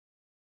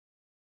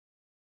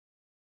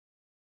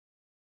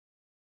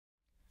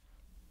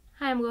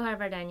Hi, I'm Gohar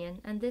Vardanyan,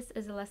 and this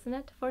is a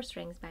Lessonette for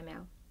Strings by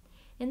Mel.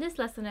 In this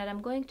Lessonette,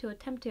 I'm going to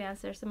attempt to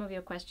answer some of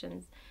your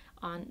questions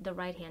on the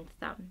right hand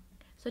thumb.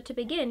 So to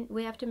begin,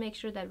 we have to make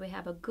sure that we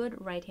have a good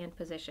right hand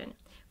position.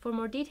 For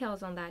more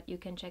details on that, you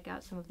can check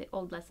out some of the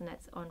old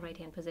Lessonettes on right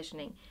hand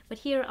positioning. But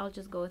here, I'll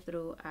just go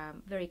through a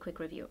very quick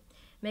review.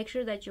 Make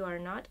sure that you are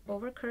not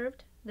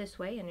over-curved this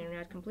way and you're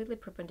not completely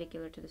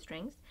perpendicular to the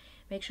strings.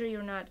 Make sure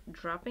you're not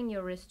dropping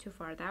your wrist too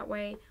far that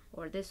way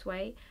or this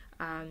way.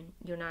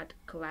 You're not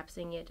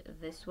collapsing it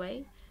this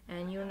way,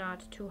 and you're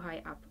not too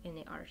high up in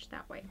the arch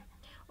that way.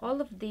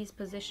 All of these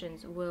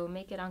positions will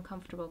make it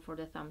uncomfortable for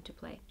the thumb to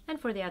play, and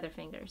for the other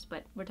fingers,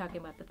 but we're talking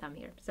about the thumb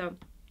here. So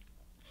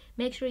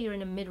make sure you're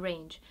in a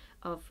mid-range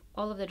of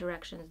all of the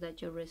directions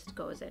that your wrist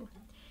goes in.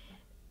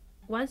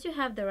 Once you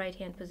have the right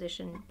hand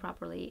position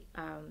properly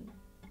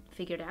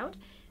figured out,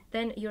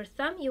 then your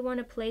thumb, you want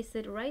to place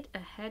it right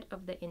ahead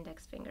of the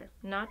index finger.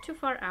 Not too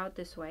far out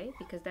this way,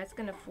 because that's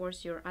going to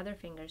force your other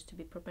fingers to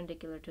be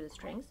perpendicular to the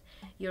strings.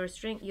 Your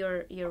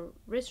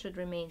wrist should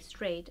remain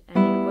straight, and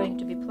you're going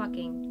to be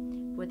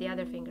plucking with the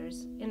other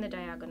fingers in the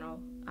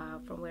diagonal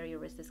from where your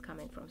wrist is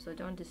coming from. So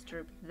don't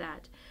disturb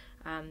that.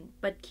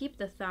 But keep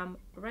the thumb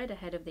right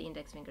ahead of the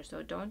index finger.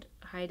 So don't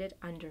hide it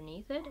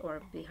underneath it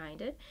or behind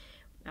it,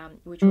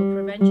 which will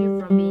prevent you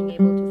from being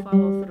able to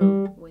follow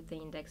through with the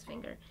index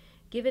finger.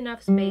 Give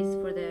enough space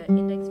for the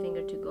index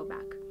finger to go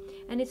back.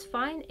 And it's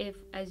fine if,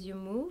 as you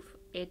move,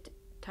 it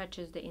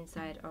touches the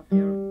inside of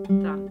your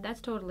thumb.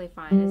 That's totally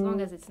fine, as long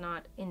as it's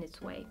not in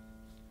its way.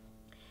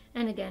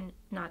 And again,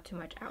 not too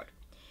much out.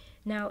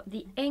 Now,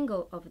 the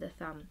angle of the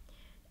thumb.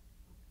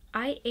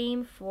 I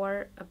aim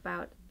for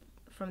about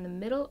from the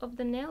middle of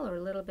the nail, or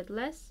a little bit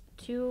less,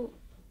 to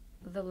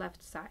the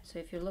left side. So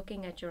if you're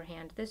looking at your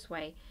hand this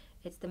way,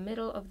 it's the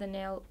middle of the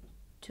nail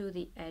to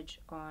the edge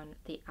on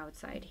the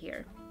outside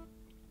here.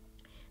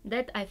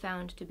 That I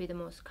found to be the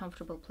most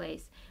comfortable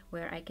place,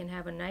 where I can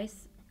have a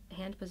nice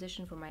hand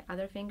position for my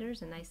other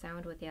fingers, a nice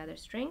sound with the other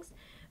strings,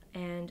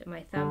 and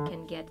my thumb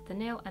can get the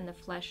nail and the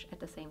flesh at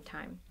the same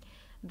time.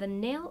 The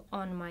nail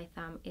on my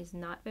thumb is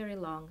not very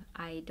long.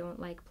 I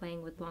don't like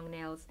playing with long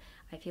nails.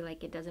 I feel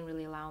like it doesn't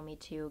really allow me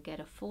to get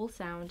a full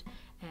sound,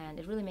 and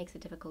it really makes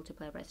it difficult to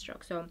play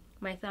breaststroke. So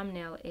my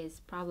thumbnail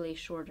is probably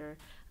shorter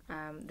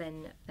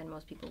than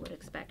most people would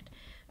expect.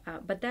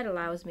 But that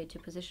allows me to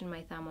position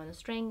my thumb on a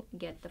string,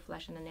 get the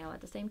flesh and the nail at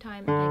the same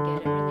time, and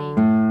get a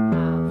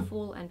really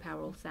full and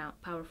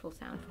powerful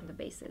sound from the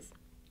basses.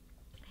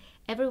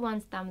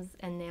 Everyone's thumbs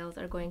and nails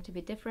are going to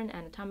be different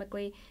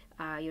anatomically.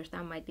 Your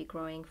thumb might be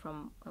growing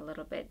from a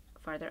little bit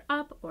farther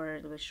up or a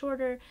little bit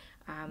shorter.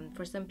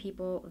 For some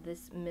people,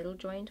 this middle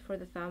joint for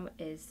the thumb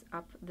is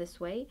up this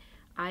way.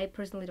 I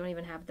personally don't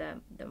even have the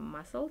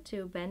muscle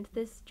to bend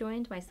this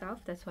joint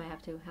myself. That's why I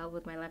have to help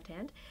with my left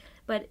hand.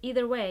 But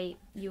either way,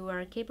 you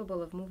are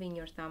capable of moving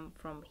your thumb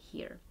from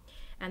here.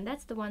 And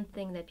that's the one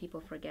thing that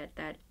people forget,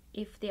 that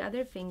if the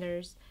other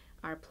fingers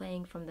are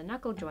playing from the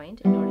knuckle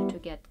joint in order to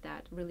get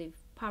that really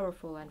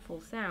powerful and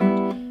full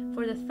sound,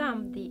 for the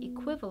thumb, the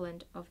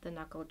equivalent of the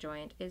knuckle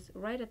joint is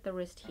right at the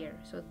wrist here.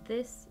 So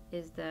this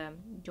is the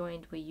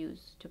joint we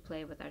use to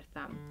play with our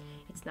thumb.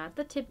 It's not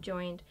the tip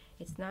joint,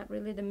 it's not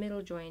really the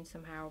middle joint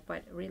somehow,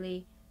 but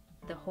really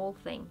the whole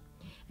thing.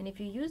 And if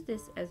you use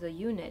this as a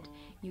unit,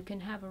 you can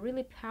have a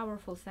really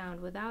powerful sound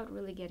without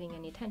really getting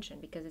any tension,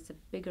 because it's a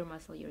bigger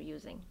muscle you're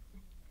using.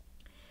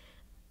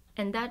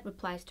 And that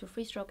applies to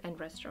free stroke and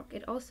breaststroke.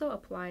 It also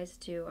applies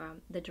to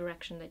the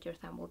direction that your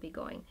thumb will be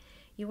going.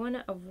 You want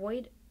to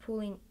avoid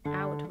pulling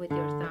out with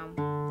your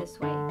thumb this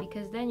way,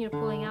 because then you're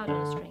pulling out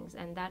on the strings,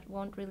 and that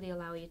won't really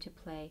allow you to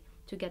play,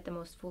 to get the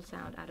most full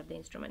sound out of the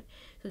instrument.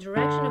 So the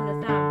direction of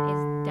the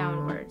thumb is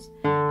downwards.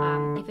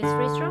 If it's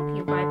free stroke,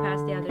 you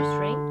bypass the other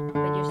string,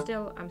 but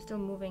I'm still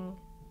moving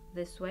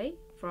this way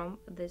from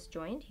this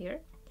joint here.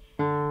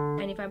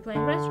 And if I'm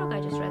playing breaststroke,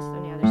 I just rest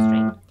on the other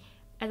string.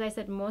 As I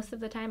said, most of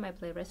the time I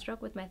play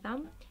breaststroke with my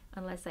thumb,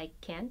 unless I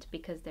can't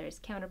because there's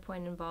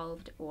counterpoint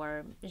involved,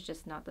 or it's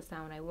just not the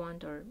sound I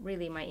want, or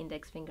really my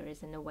index finger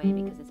is in the way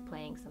because it's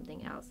playing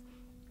something else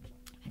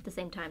at the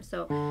same time.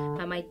 So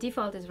my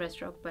default is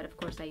breaststroke, but of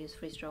course I use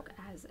free stroke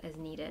as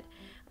needed.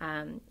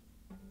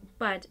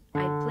 But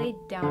I play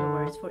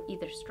downwards for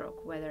either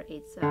stroke, whether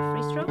it's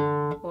free stroke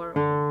or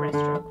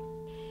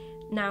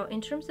breaststroke. Now,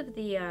 in terms of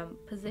the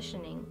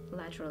positioning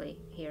laterally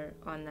here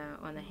on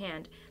the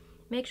hand,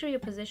 make sure you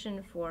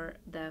position for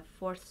the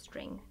fourth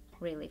string,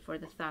 really, for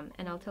the thumb,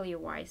 and I'll tell you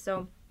why.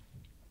 So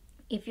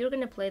if you're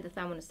going to play the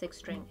thumb on a sixth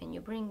string and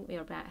you bring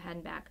your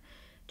hand back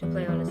to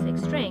play on a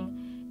sixth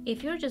string,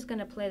 if you're just going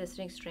to play the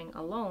sixth string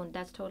alone,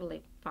 that's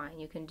totally fine.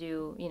 You can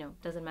do,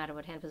 doesn't matter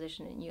what hand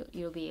position, and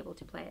you'll be able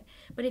to play it.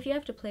 But if you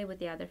have to play with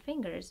the other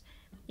fingers,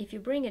 if you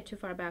bring it too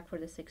far back for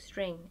the sixth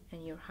string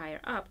and you're higher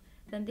up,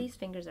 then these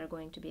fingers are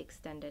going to be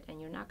extended, and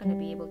you're not going to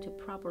be able to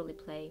properly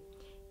play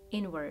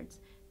inwards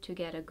to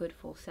get a good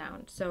full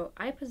sound. So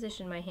I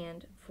position my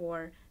hand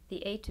for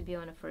the 8 to be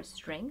on a first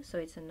string, so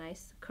it's a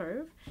nice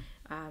curve.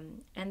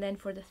 And then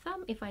for the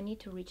thumb, if I need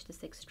to reach the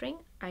 6th string,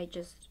 I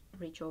just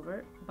reach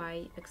over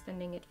by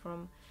extending it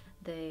from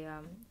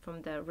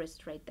the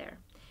wrist right there.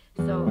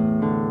 So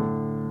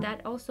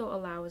that also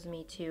allows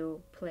me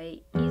to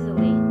play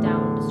easily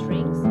down the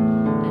strings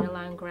and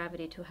allowing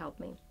gravity to help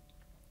me.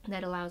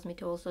 That allows me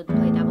to also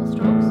play double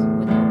strokes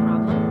with no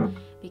problem,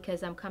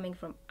 because I'm coming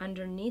from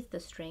underneath the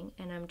string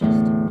and I'm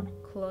just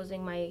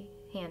closing my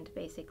hand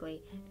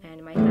basically,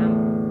 and my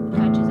thumb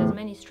touches as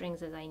many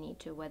strings as I need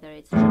to, whether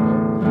it's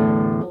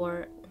triple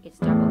or it's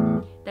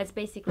double. That's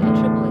basically, a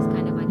triple is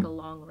kind of like a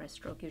long wrist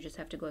stroke. You just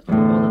have to go through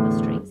all of the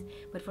strings.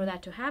 But for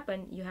that to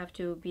happen, you have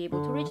to be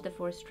able to reach the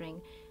 4th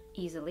string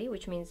easily,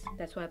 which means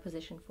that's why I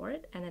position for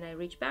it, and then I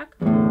reach back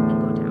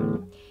and go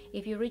down.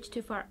 If you reach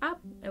too far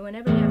up, and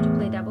whenever you have to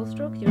play double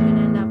strokes, you're going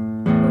to end up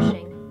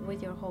pushing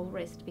with your whole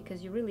wrist,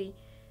 because you really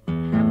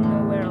have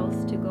nowhere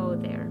else to go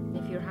there.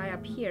 If you're high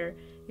up here,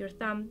 your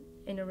thumb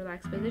in a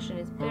relaxed position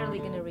is barely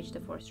going to reach the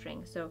 4th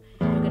string, so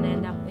you're going to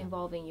end up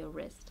involving your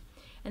wrist.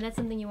 And that's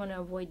something you want to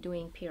avoid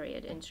doing,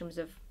 period, in terms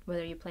of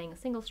whether you're playing a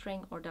single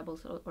string or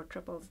doubles or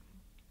triples.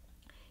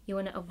 You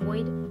want to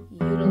avoid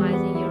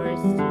utilizing your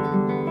wrist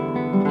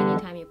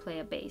anytime you play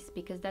a bass,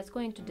 because that's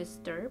going to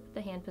disturb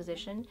the hand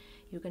position.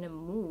 You're going to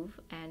move,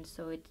 and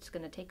so it's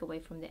going to take away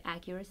from the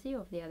accuracy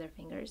of the other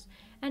fingers,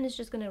 and it's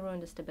just going to ruin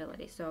the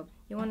stability. So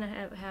you want to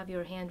have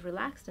your hand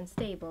relaxed and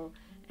stable,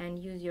 and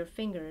use your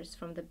fingers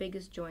from the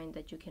biggest joint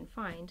that you can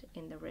find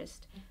in the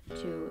wrist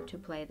to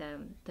play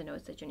the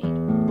notes that you need.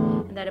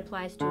 And that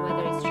applies to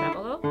whether it's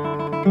tremolo.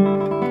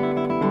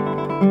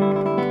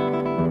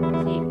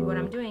 See, what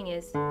I'm doing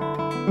is,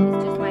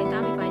 it's just my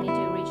thumb. If I need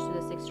to reach to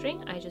the 6th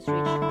string, I just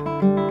reach.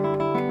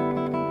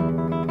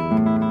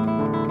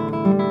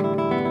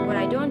 What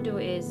I don't do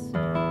is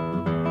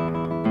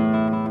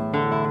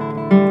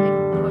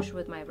like push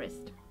with my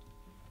wrist.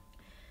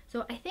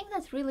 So I think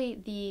that's really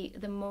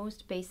the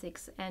most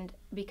basics, and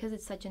because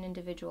it's such an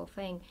individual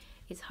thing,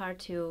 it's hard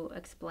to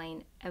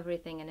explain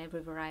everything and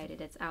every variety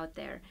that's out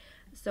there.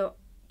 So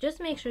just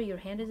make sure your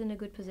hand is in a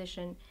good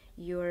position.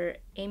 You're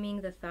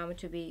aiming the thumb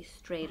to be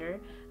straighter.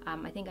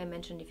 I think I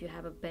mentioned, if you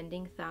have a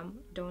bending thumb,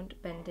 don't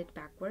bend it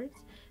backwards,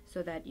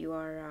 so that you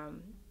are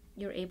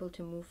you're able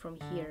to move from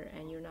here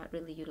and you're not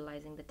really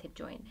utilizing the tip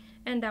joint.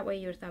 And that way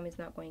your thumb is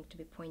not going to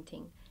be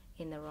pointing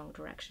in the wrong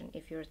direction.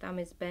 If your thumb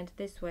is bent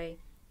this way,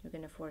 you're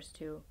going to force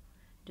to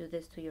do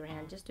this to your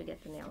hand just to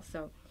get the nail.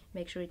 So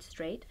make sure it's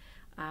straight,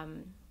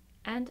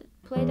 and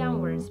play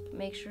downwards.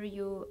 Make sure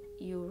you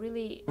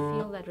really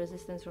feel that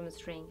resistance from the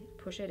string.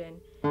 Push it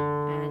in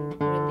and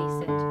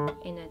release it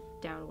in a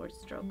downward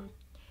stroke.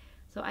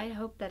 So I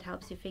hope that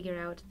helps you figure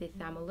out the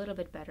thumb a little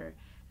bit better.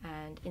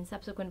 And in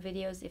subsequent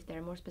videos, if there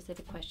are more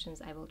specific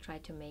questions, I will try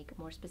to make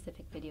more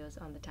specific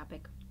videos on the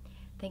topic.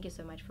 Thank you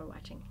so much for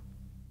watching.